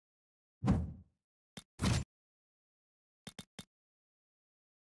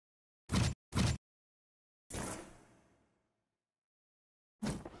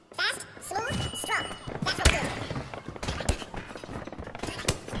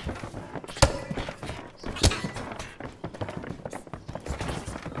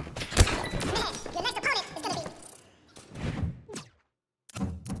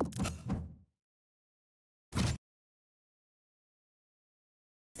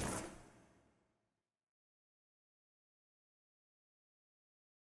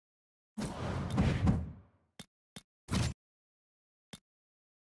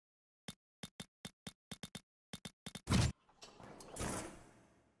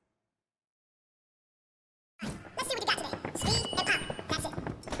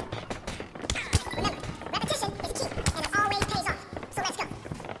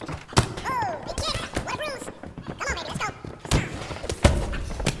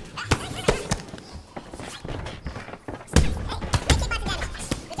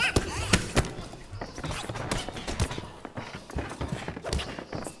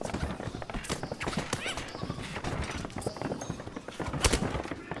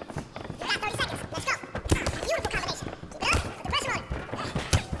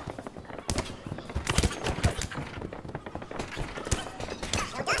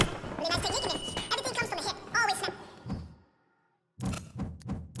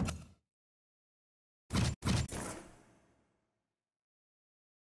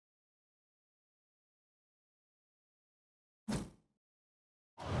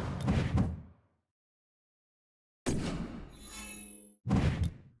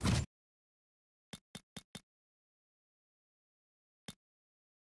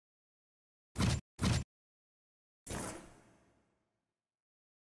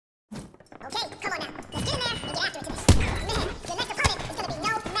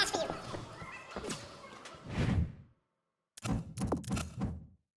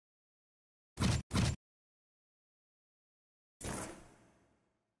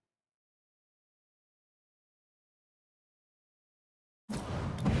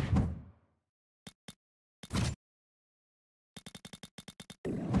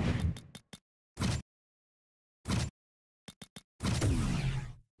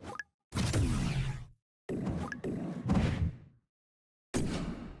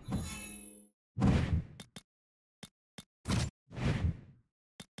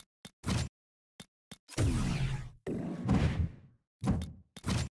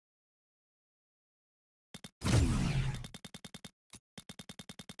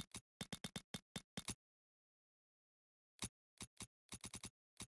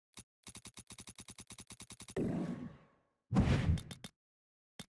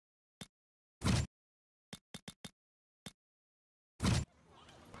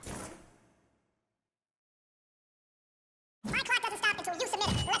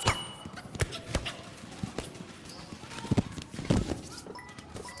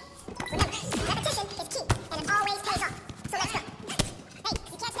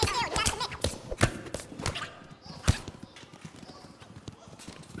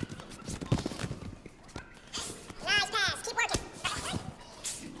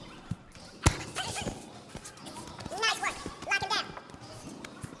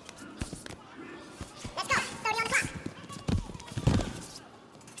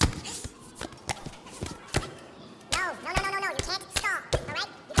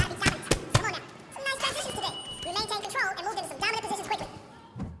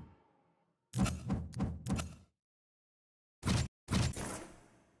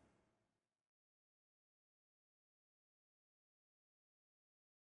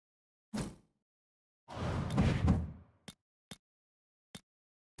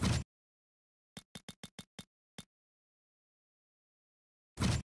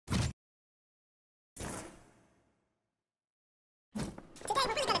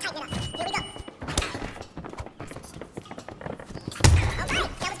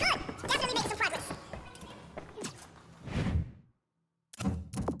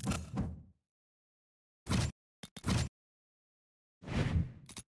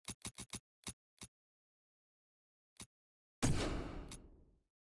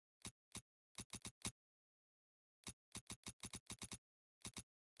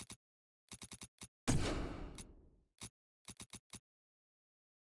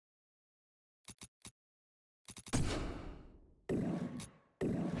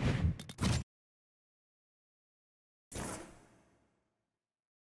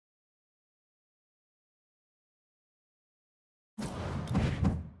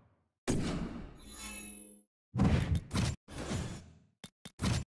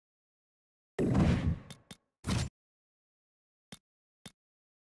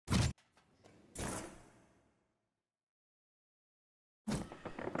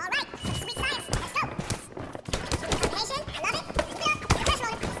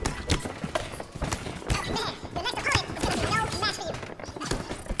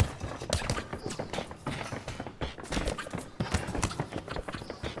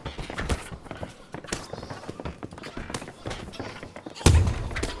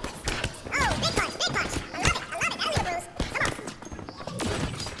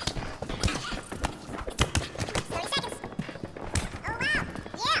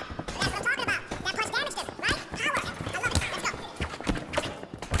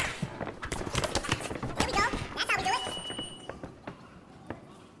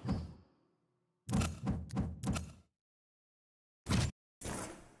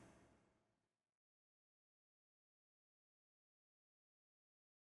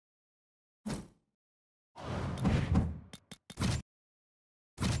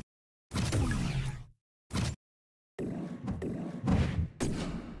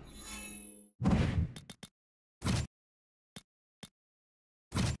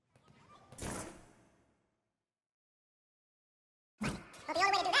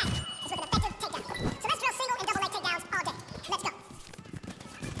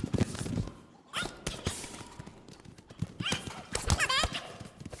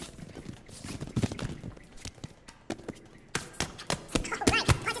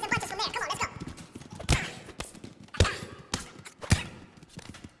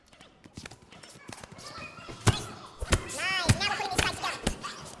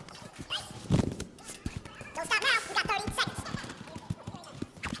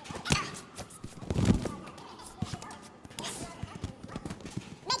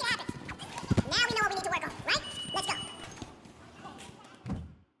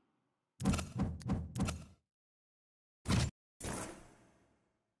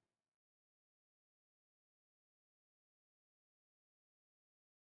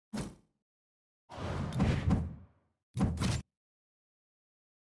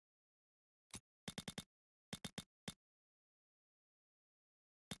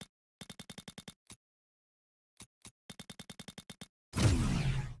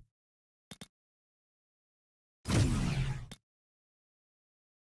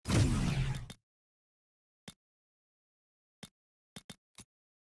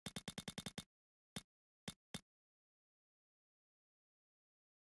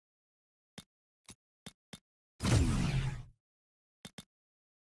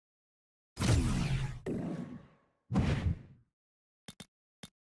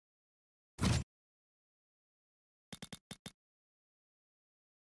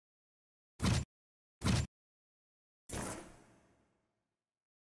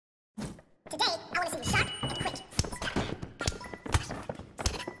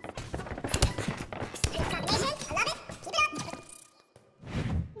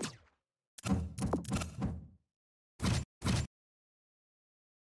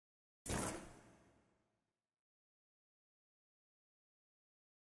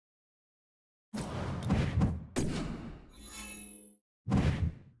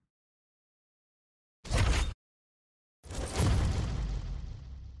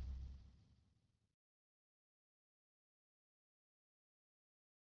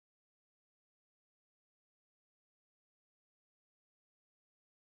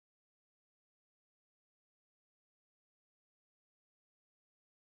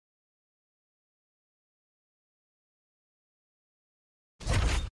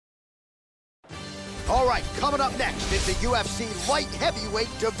All right, coming up next is the UFC light heavyweight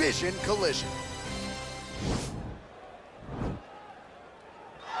division collision.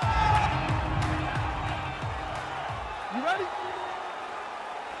 You ready?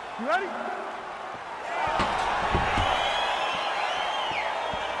 You ready?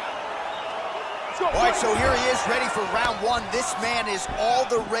 All right, so here he is, ready for round one. This man is all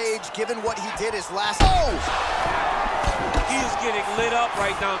the rage, given what he did his last... Oh! He is getting lit up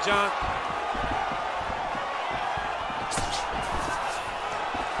right now, John.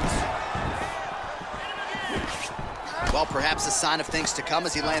 Well, perhaps a sign of things to come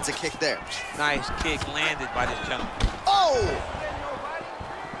as he lands a kick there. Nice kick landed by this gentleman. Oh!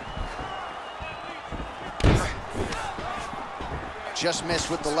 Just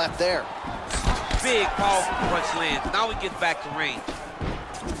missed with the left there. Big, powerful punch lands. Now he gets back to range.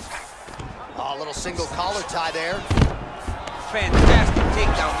 Oh, a little single collar tie there. Fantastic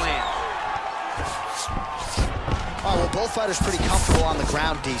takedown lands. Oh, well, both fighters pretty comfortable on the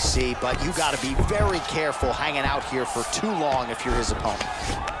ground, DC, but you got to be very careful hanging out here for too long if you're his opponent.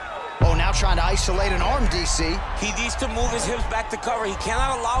 Oh, now trying to isolate an arm, DC. He needs to move his hips back to cover. He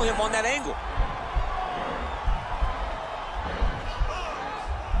cannot allow him on that angle.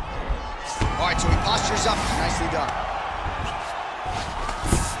 All right, so he postures up. Nicely done.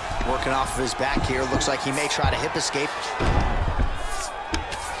 Working off of his back here. Looks like he may try to hip escape.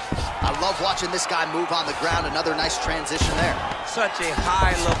 I love watching this guy move on the ground. Another nice transition there. Such a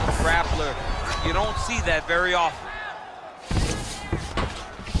high-level grappler. You don't see that very often.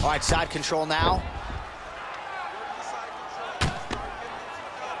 All right, side control now.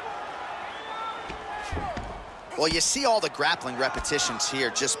 Well, you see all the grappling repetitions here.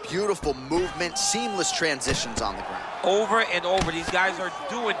 Just beautiful movement, seamless transitions on the ground. Over and over, these guys are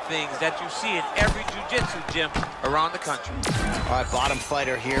doing things that you see in every jiu-jitsu gym around the country. All right, bottom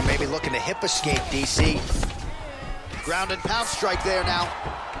fighter here, maybe looking to hip escape, DC. Ground and pound strike there now.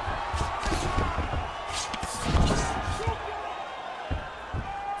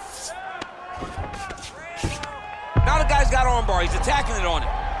 Now the guy's got armbar. He's attacking it on him.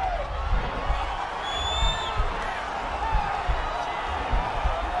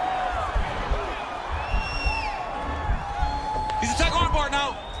 He's attacking armbar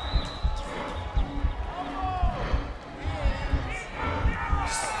now.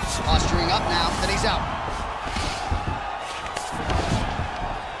 Posturing up now, then he's out.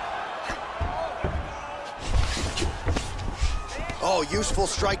 Oh, useful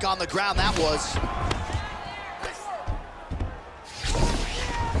strike on the ground, that was.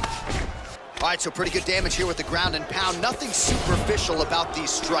 All right, so pretty good damage here with the ground and pound. Nothing superficial about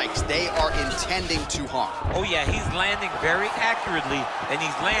these strikes. They are intending to harm. Oh, yeah, he's landing very accurately, and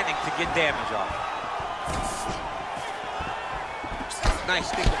he's landing to get damage off. Nice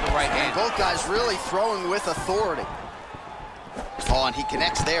stick with the right hand. Both guys really throwing with authority. Oh, and he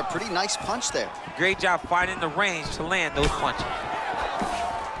connects there. Pretty nice punch there. Great job finding the range to land those punches.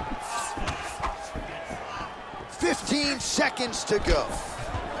 15 seconds to go.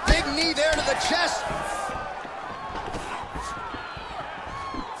 Big knee there to the chest.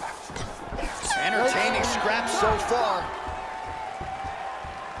 Entertaining scrap so far.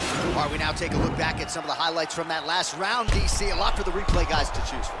 All right, we now take a look back at some of the highlights from that last round, DC. A lot for the replay guys to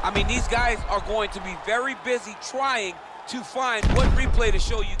choose from. I mean, these guys are going to be very busy trying to find what replay to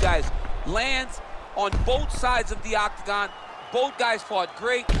show you guys. Lands on both sides of the octagon. Both guys fought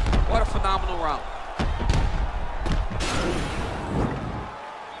great. What a phenomenal round.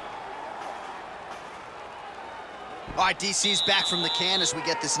 All right, DC's back from the can as we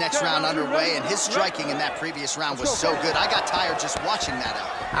get this next round underway, and his striking in that previous round was so good. I got tired just watching that out.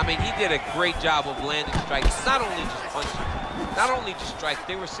 I mean, he did a great job of landing strikes. Not only just punches, not only just strikes,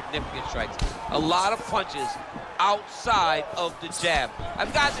 they were significant strikes. A lot of punches outside of the jab.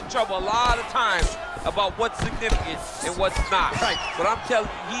 I've gotten in trouble a lot of times about what's significant and what's not. Right. But I'm telling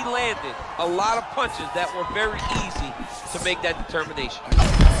you, he landed a lot of punches that were very easy to make that determination.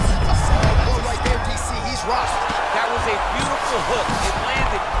 Oh, right there, DC, he's rocked. That was a beautiful hook. It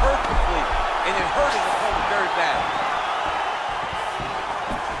landed perfectly, and it hurt his opponent very bad.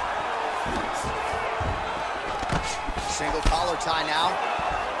 Single collar tie now.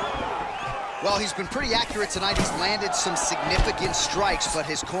 Well, he's been pretty accurate tonight. He's landed some significant strikes, but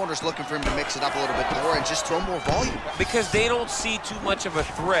his corner's looking for him to mix it up a little bit more and just throw more volume. Because they don't see too much of a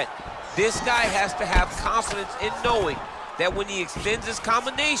threat. This guy has to have confidence in knowing that when he extends his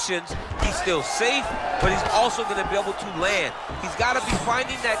combinations, he's still safe, but he's also going to be able to land. He's got to be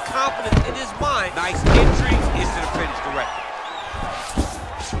finding that confidence in his mind. Nice entry into the finish directly.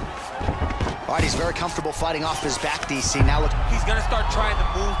 All right, he's very comfortable fighting off his back, DC. Now look. He's gonna start trying to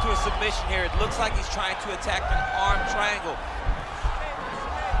move to a submission here. It looks like he's trying to attack an arm triangle.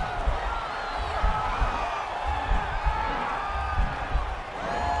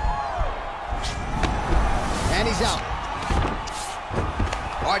 And he's out.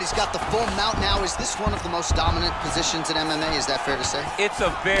 All right, he's got the full mount now. Is this one of the most dominant positions in MMA? Is that fair to say? It's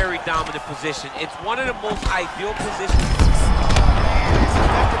a very dominant position. It's one of the most ideal positions. As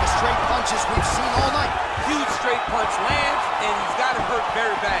effective as straight punches we've seen all night. Huge straight punch lands, and he's got him hurt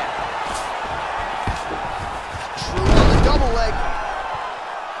very bad. True on the double leg.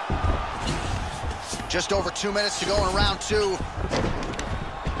 Just over 2 minutes to go in round 2.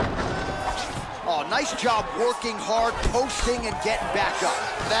 Oh, nice job working hard, posting, and getting back up.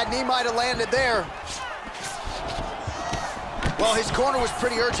 That knee might have landed there. Well, his corner was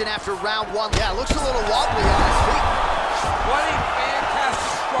pretty urgent after round 1. Yeah, looks a little wobbly on his feet. What a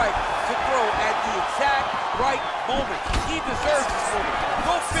fantastic strike to throw at the exact right moment. He deserves this moment.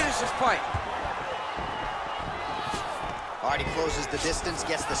 Go finish this fight. All right, he closes the distance,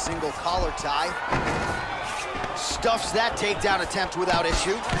 gets the single collar tie. Stuffs that takedown attempt without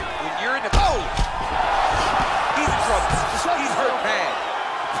issue. When you're in the... Oh! He's in trouble. He's hurt bad.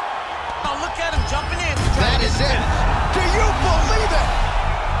 Oh, look at him jumping in. That is it. Do you believe it?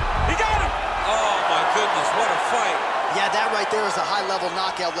 He got him! Oh, my goodness, what a fight. Yeah, that right there is a high-level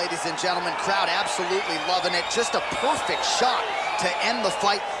knockout, ladies and gentlemen. Crowd absolutely loving it. Just a perfect shot to end the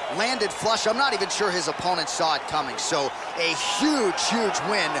fight. Landed flush. I'm not even sure his opponent saw it coming. So a huge, huge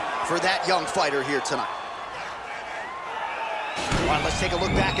win for that young fighter here tonight. All right, let's take a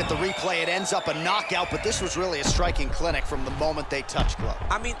look back at the replay. It ends up a knockout, but this was really a striking clinic from the moment they touched glove.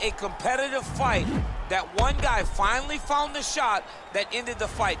 I mean, a competitive fight. That one guy finally found the shot that ended the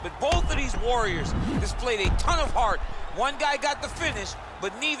fight. But both of these warriors displayed a ton of heart. One guy got the finish,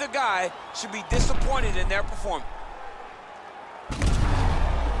 but neither guy should be disappointed in their performance.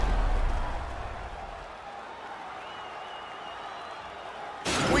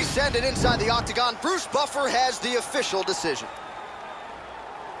 We send it inside the octagon. Bruce Buffer has the official decision.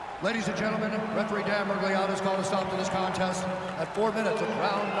 Ladies and gentlemen, referee Dan Mergliata has called a stop to this contest at 4 minutes of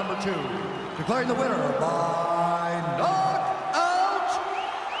round number 2, declaring the winner by knockout out.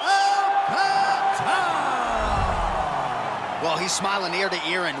 Well, he's smiling ear to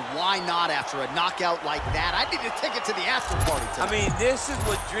ear, and why not after a knockout like that? I need a ticket to the after party tonight. I mean, this is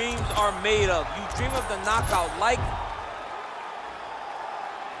what dreams are made of. You dream of the knockout like...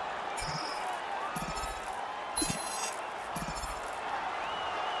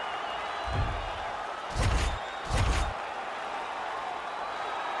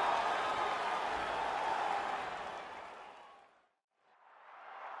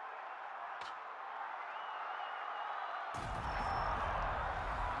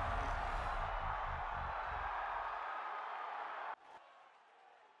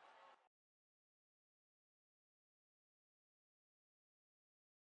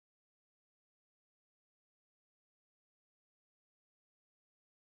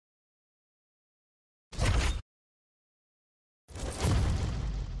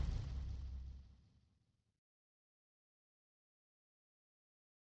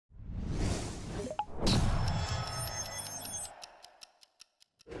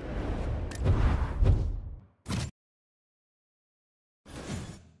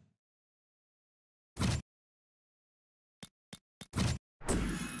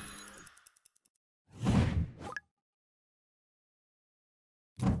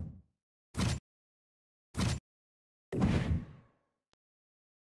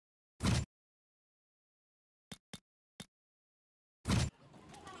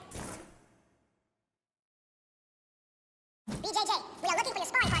 BJJ, we are looking for your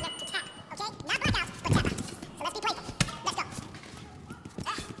sparring partner to tap, okay? Not blackout, but tap out. So let's be playful. Let's go.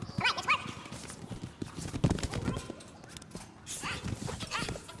 All right, let's work.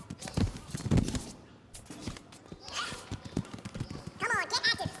 Come on, get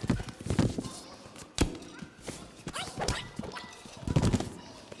active. Hey, combo,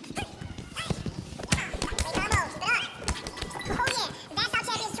 keep it up. Oh yeah, that's how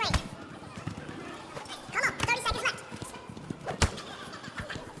champions train. Come on, 30 seconds left.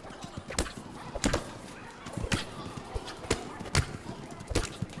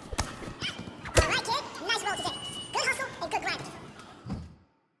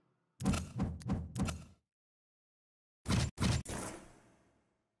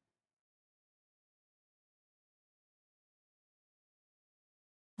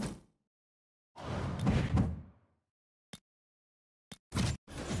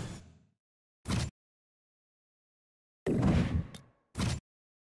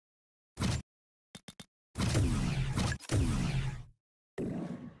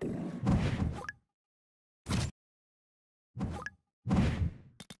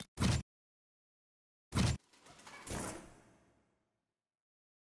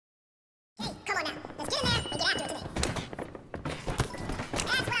 on now. Let's get in there and get after it today.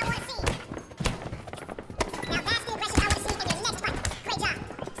 That's what I want to see. Now that's the aggression I want to see in your next fight. Great job.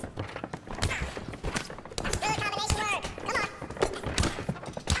 Good combination work. Come on.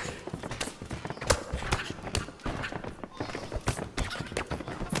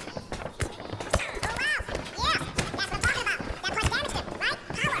 Oh, wow. Yeah, that's what I'm talking about. That punch damaged him, right?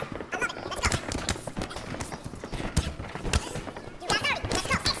 Power. I love it. Let's go. You got 30. Let's go. Excellent. Good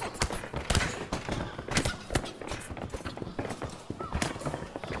shot, kid. That's what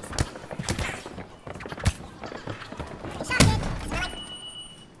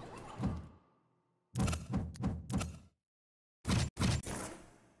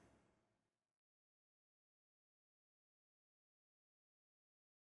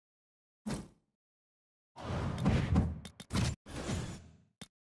like. Today we're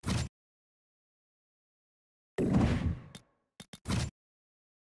really gonna tighten it up.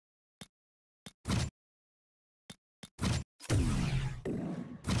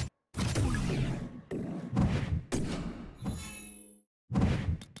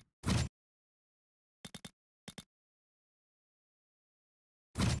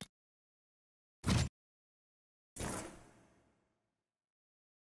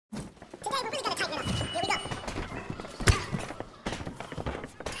 Here we go.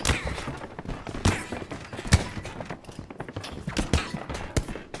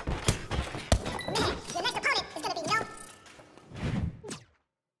 Man, your next opponent is gonna be no.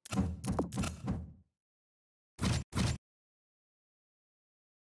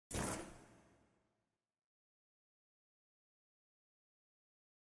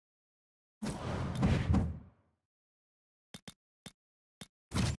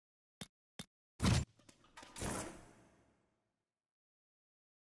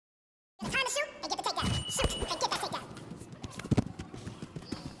 It's time to shoot and get the takedown. Shoot and get that takedown.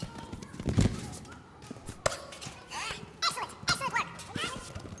 Excellent, excellent work.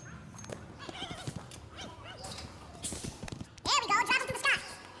 There we go, drive him through the sky.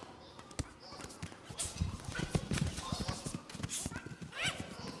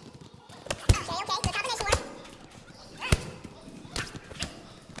 Okay, good combination work.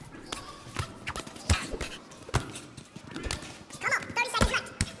 Come on, 30 seconds left.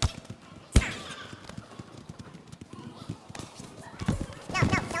 No,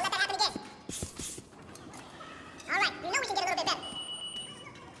 don't let that happen again. All right, we know we can get a little bit better.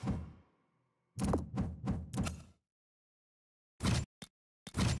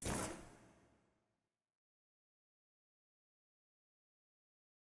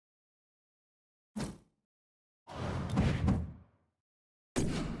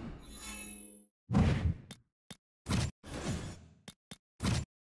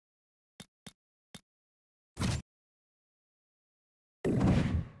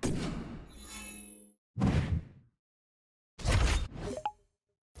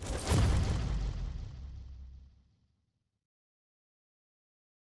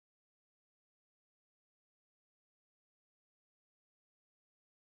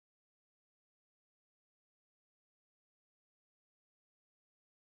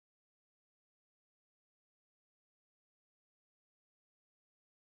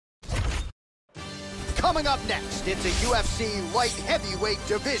 Coming up next, it's a UFC light heavyweight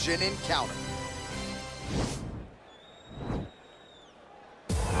division encounter.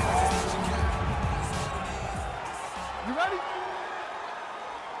 You ready?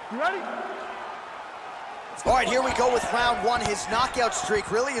 You ready? All right, here we go with round one. His knockout streak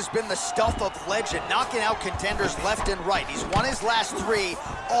really has been the stuff of legend, knocking out contenders left and right. He's won his last three,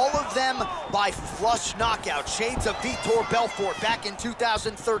 all of them by flush knockout. Shades of Vitor Belfort back in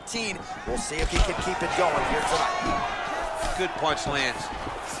 2013. We'll see if he can keep it going here tonight. Good punch lands.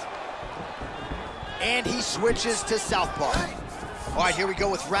 And he switches to southpaw. All right, here we go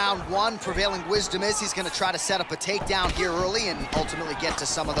with round one. Prevailing wisdom is he's going to try to set up a takedown here early and ultimately get to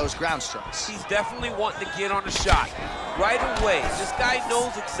some of those ground strikes. He's definitely wanting to get on a shot right away. This guy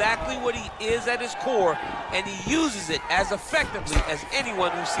knows exactly what he is at his core, and he uses it as effectively as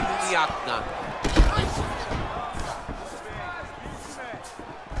anyone who's seen in the octagon.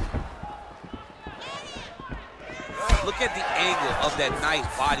 Look at the angle of that nice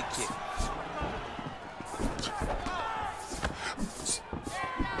body kick.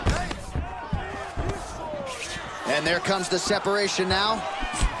 And there comes the separation now.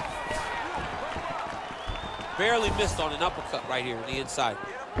 Barely missed on an uppercut right here on the inside.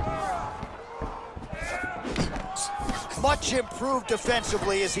 Much improved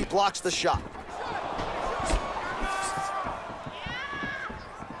defensively as he blocks the shot.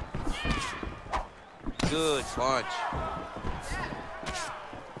 Good punch.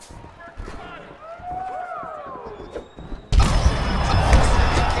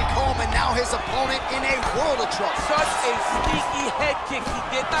 opponent in a world of trouble. Such a sneaky head kick. He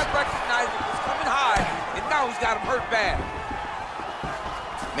did not recognize it was coming high, and now he's got him hurt bad.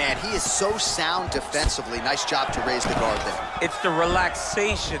 Man, he is so sound defensively. Nice job to raise the guard there. It's the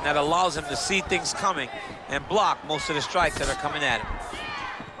relaxation that allows him to see things coming and block most of the strikes that are coming at him.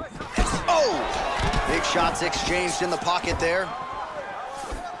 Oh! Big shots exchanged in the pocket there.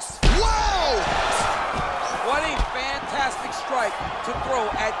 Whoa! What a fantastic strike to throw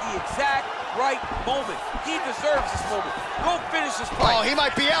at the exact right moment. He deserves this moment. Go finish this fight. Oh, he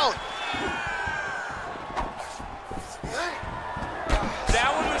might be out.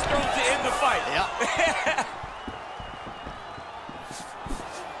 That one was thrown to end the fight. Yeah.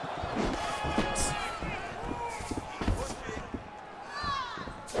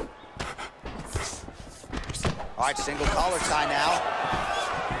 All right, single collar tie now.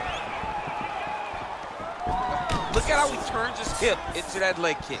 Look at how he turns his hip into that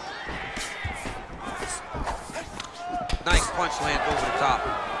leg kick. Nice punch lands over the top.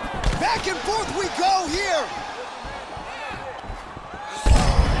 Back and forth we go here.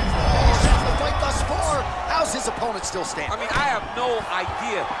 Fight thus far. How's his opponent still standing? I mean, I have no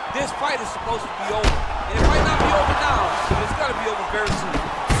idea. This fight is supposed to be over. And it might not be over now, but it's got to be over very soon.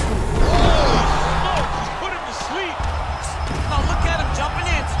 Oh, put him to sleep. Now look at him jumping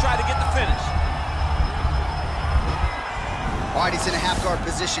in to try to get the finish. All right, he's in a half-guard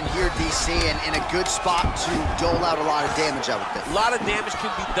position here, DC, and in a good spot to dole out a lot of damage, I would think. A lot of damage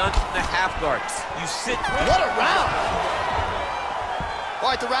can be done from the half guard. You sit. What a round! All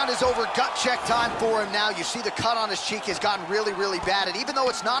right, the round is over. Gut check time for him now. You see the cut on his cheek has gotten really, really bad. And even though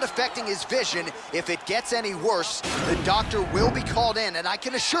it's not affecting his vision, if it gets any worse, the doctor will be called in. And I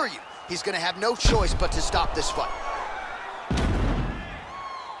can assure you, he's going to have no choice but to stop this fight.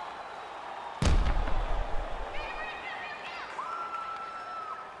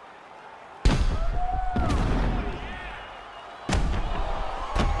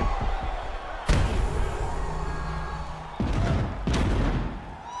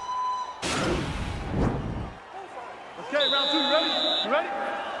 Okay, round two, you ready? You ready?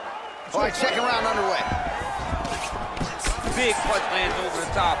 All right, second round underway. Big punch lands over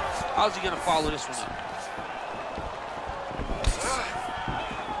the top. How's he going to follow this one up?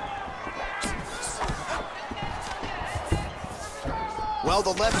 Well,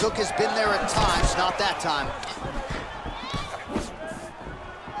 the left hook has been there at times, not that time.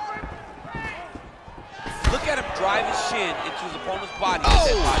 Look at him drive his shin into his opponent's body.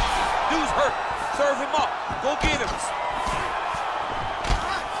 Dude's hurt. Serve him up. Go get him.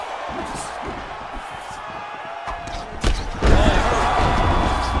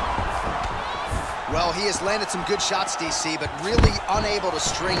 Well, he has landed some good shots, DC, but really unable to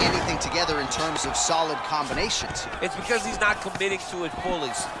string anything together in terms of solid combinations. It's because he's not committing to it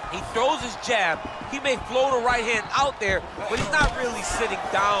fully. He throws his jab. He may float a right hand out there, but he's not really sitting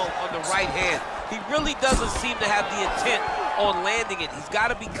down on the right hand. He really doesn't seem to have the intent on landing it. He's got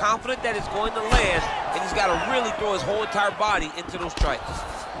to be confident that it's going to land, and he's got to really throw his whole entire body into those strikes.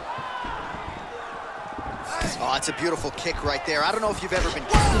 Oh, that's a beautiful kick right there. I don't know if you've ever been...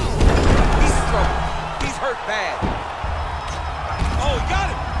 He's in trouble. He's hurt bad. Oh, he got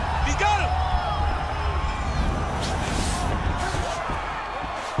him. He got him.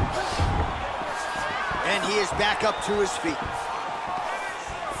 And he is back up to his feet.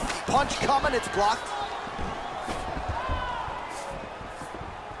 Punch coming, it's blocked.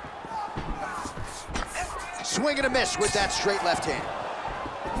 Swing and a miss with that straight left hand.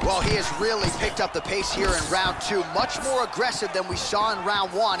 Well, he has really picked up the pace here in round two. Much more aggressive than we saw in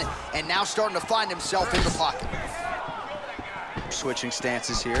round one, and now starting to find himself in the pocket. Switching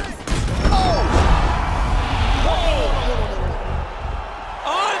stances here. Oh!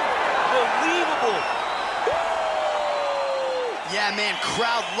 Unbelievable. Yeah, man,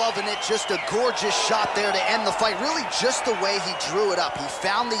 crowd loving it. Just a gorgeous shot there to end the fight. Really just the way he drew it up. He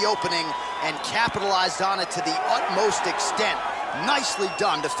found the opening and capitalized on it to the utmost extent. Nicely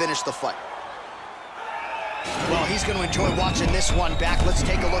done to finish the fight. Well, he's going to enjoy watching this one back. Let's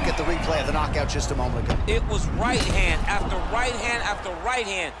take a look at the replay of the knockout just a moment ago. It was right hand after right hand after right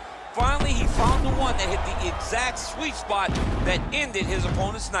hand. Finally, he found the one that hit the exact sweet spot that ended his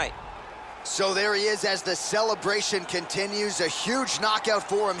opponent's night. So there he is as the celebration continues. A huge knockout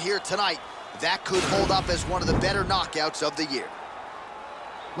for him here tonight. That could hold up as one of the better knockouts of the year.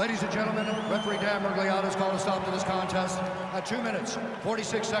 Ladies and gentlemen, referee Dan Mergliata has called a stop to this contest at 2 minutes,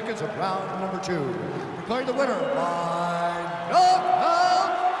 46 seconds of round number 2. Declaring the winner by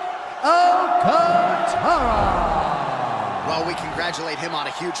knockout, Alcantara. Well, we congratulate him on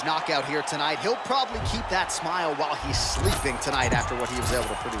a huge knockout here tonight. He'll probably keep that smile while he's sleeping tonight after what he was able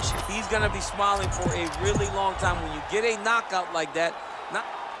to produce here. He's going to be smiling for a really long time. When you get a knockout like that, not